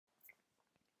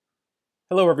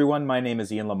Hello everyone, my name is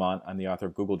Ian Lamont. I'm the author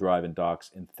of Google Drive and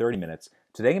Docs in 30 minutes.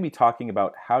 Today I'm going to be talking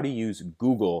about how to use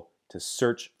Google to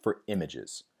search for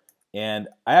images. And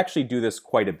I actually do this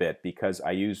quite a bit because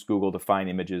I use Google to find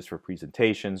images for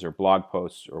presentations or blog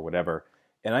posts or whatever.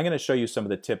 And I'm going to show you some of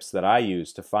the tips that I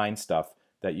use to find stuff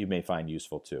that you may find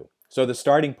useful too. So the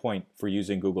starting point for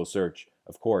using Google search,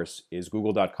 of course, is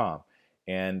google.com.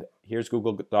 And here's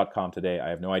google.com today. I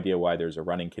have no idea why there's a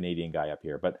running Canadian guy up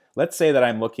here, but let's say that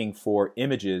I'm looking for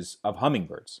images of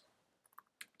hummingbirds.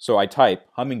 So I type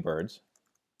hummingbirds,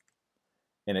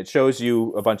 and it shows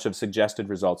you a bunch of suggested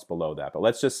results below that. But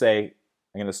let's just say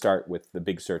I'm going to start with the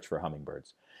big search for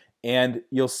hummingbirds. And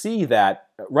you'll see that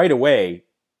right away,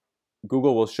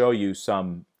 Google will show you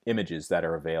some images that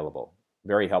are available,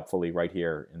 very helpfully right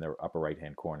here in the upper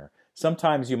right-hand corner.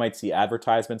 Sometimes you might see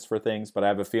advertisements for things, but I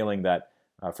have a feeling that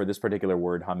for this particular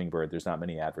word, hummingbird, there's not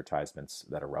many advertisements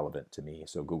that are relevant to me,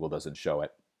 so Google doesn't show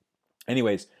it.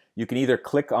 Anyways, you can either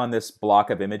click on this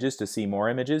block of images to see more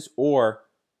images, or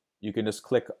you can just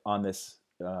click on this,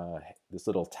 this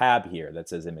little tab here that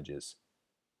says images,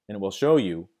 and it will show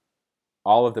you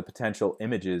all of the potential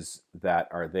images that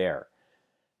are there.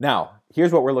 Now,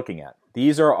 here's what we're looking at.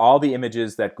 These are all the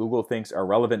images that Google thinks are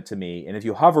relevant to me, and if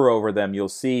you hover over them, you'll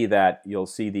see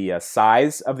the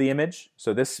size of the image.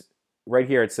 So this right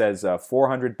here, it says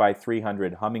 400 by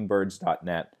 300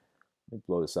 hummingbirds.net. Let me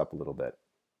blow this up a little bit.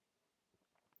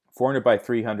 400 by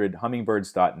 300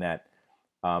 hummingbirds.net,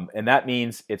 and that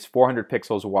means it's 400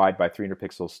 pixels wide by 300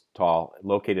 pixels tall,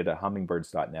 located at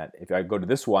hummingbirds.net. If I go to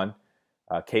this one,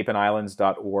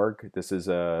 capeandislands.org, this is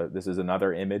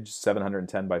another image,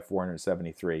 710 by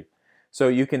 473. So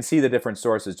you can see the different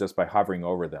sources just by hovering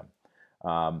over them.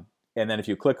 And then if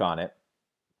you click on it,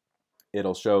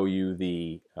 it'll show you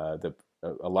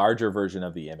a larger version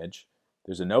of the image.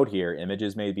 There's a note here,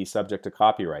 images may be subject to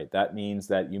copyright. That means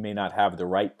that you may not have the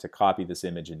right to copy this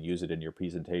image and use it in your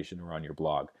presentation or on your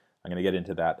blog. I'm going to get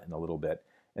into that in a little bit.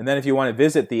 And then if you want to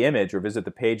visit the image or visit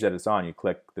the page that it's on, you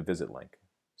click the visit link.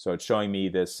 So it's showing me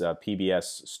this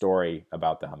PBS story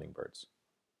about the hummingbirds.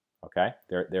 Okay,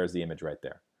 there's the image right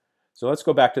there. So let's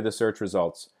go back to the search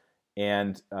results,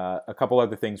 and a couple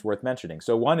other things worth mentioning.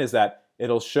 So one is that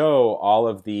it'll show all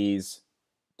of these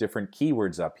different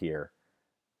keywords up here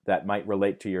that might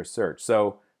relate to your search.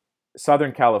 So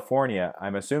Southern California,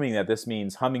 I'm assuming that this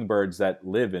means hummingbirds that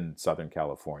live in Southern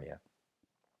California.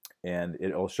 And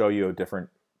it'll show you a different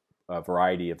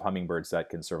variety of hummingbirds that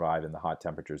can survive in the hot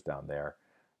temperatures down there.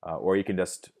 Or you can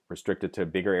just restrict it to a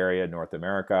bigger area, North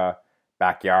America,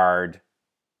 backyard.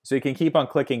 So you can keep on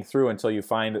clicking through until you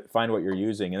find what you're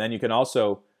using. And then you can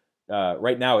also,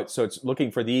 right now, it's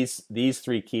looking for these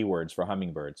three keywords for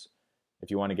hummingbirds. If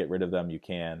you want to get rid of them, you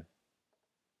can.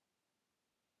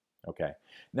 Okay.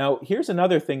 Now, here's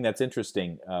another thing that's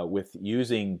interesting with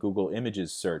using Google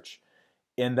Images search,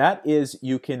 and that is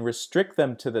you can restrict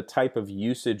them to the type of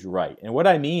usage right. And what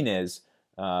I mean is,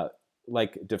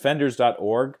 like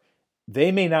defenders.org,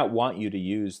 they may not want you to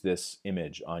use this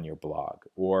image on your blog.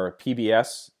 Or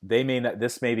PBS, they may not,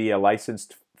 this may be a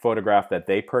licensed photograph that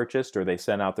they purchased or they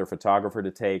sent out their photographer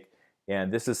to take,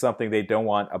 and this is something they don't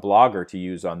want a blogger to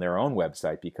use on their own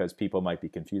website because people might be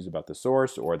confused about the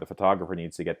source or the photographer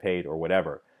needs to get paid or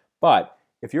whatever. But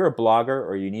if you're a blogger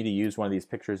or you need to use one of these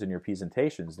pictures in your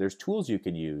presentations, there's tools you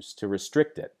can use to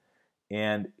restrict it.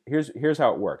 And here's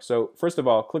how it works. So first of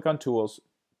all, click on Tools,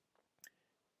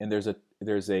 and there's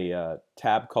a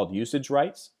tab called Usage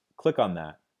Rights. Click on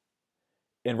that.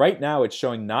 And right now it's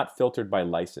showing not filtered by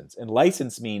license. And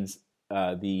license means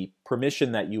the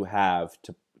permission that you have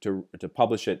to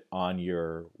publish it on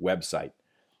your website.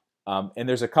 And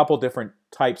there's a couple different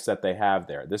types that they have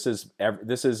there. This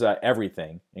is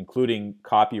everything, including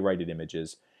copyrighted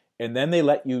images. And then they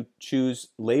let you choose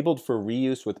labeled for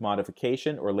reuse with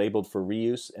modification or labeled for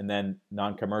reuse and then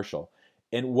non-commercial.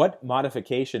 And what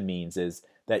modification means is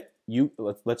that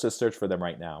let's just search for them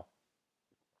right now.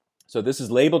 So this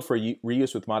is labeled for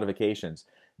reuse with modifications.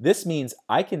 This means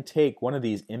I can take one of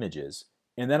these images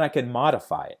and then I can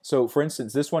modify it. So for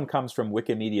instance, this one comes from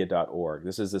wikimedia.org.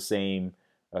 This is the same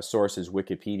source as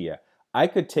Wikipedia. I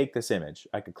could take this image,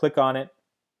 I could click on it,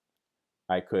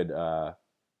 I could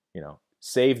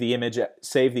save the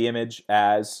image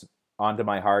as onto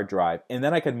my hard drive, and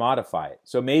then I could modify it.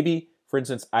 So maybe, for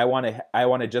instance, I want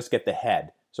to just get the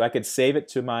head. So I could save it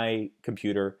to my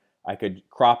computer. I could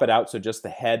crop it out so just the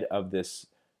head of this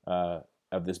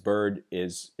bird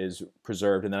is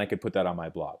preserved, and then I could put that on my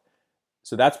blog.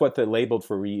 So that's what the labeled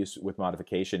for reuse with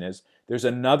modification is. There's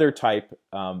another type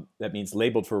that means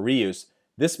labeled for reuse.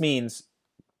 This means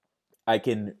I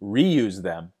can reuse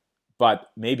them,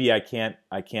 but maybe I can't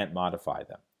modify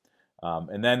them.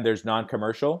 And then there's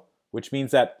non-commercial, which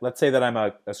means that, let's say that I'm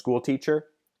a school teacher.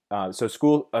 A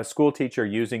school teacher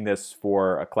using this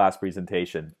for a class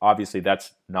presentation, obviously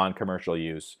that's non-commercial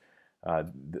use.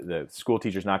 The school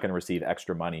teacher's not going to receive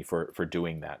extra money for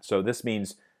doing that. So this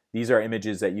means these are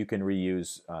images that you can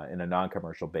reuse in a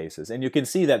non-commercial basis. And you can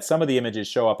see that some of the images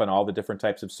show up on all the different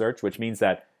types of search, which means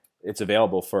that it's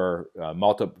available for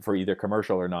for either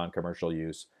commercial or non-commercial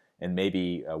use, and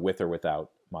maybe with or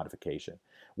without modification.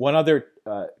 One other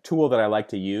tool that I like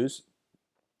to use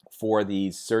for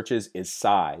these searches is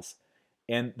size.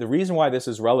 And the reason why this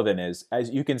is relevant is, as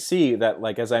you can see that,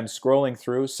 like, as I'm scrolling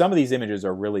through, some of these images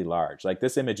are really large. Like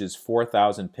this image is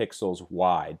 4,000 pixels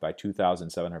wide by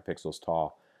 2,700 pixels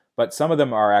tall. But some of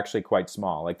them are actually quite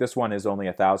small. Like this one is only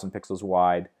 1,000 pixels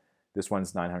wide. This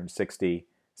one's 960.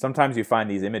 Sometimes you find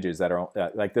these images that are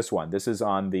like this one. This is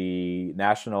on the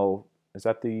national, is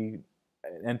that the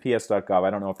nps.gov? I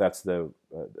don't know if that's the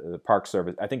Park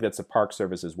Service. I think that's the Park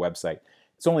Service's website.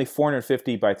 It's only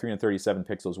 450 by 337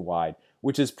 pixels wide,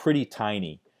 which is pretty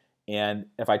tiny. And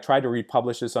if I tried to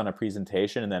republish this on a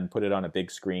presentation and then put it on a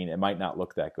big screen, it might not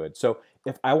look that good. So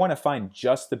if I want to find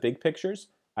just the big pictures,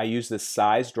 I use the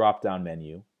size drop-down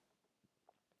menu,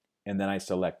 and then I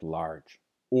select large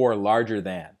or larger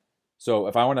than. So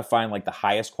if I want to find like the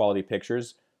highest quality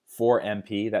pictures,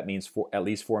 4MP, that means at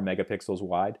least 4 megapixels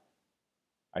wide,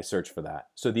 I search for that.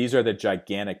 So these are the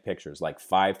gigantic pictures, like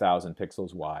 5,000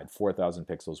 pixels wide, 4,000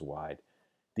 pixels wide.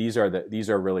 These are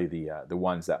really the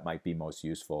ones that might be most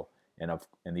useful, and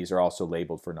these are also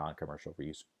labeled for non-commercial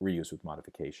reuse with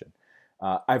modification.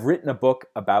 I've written a book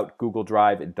about Google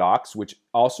Drive and Docs, which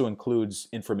also includes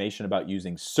information about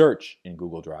using search in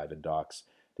Google Drive and Docs.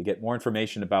 To get more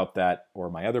information about that or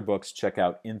my other books, check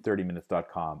out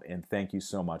in30minutes.com, and thank you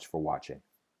so much for watching.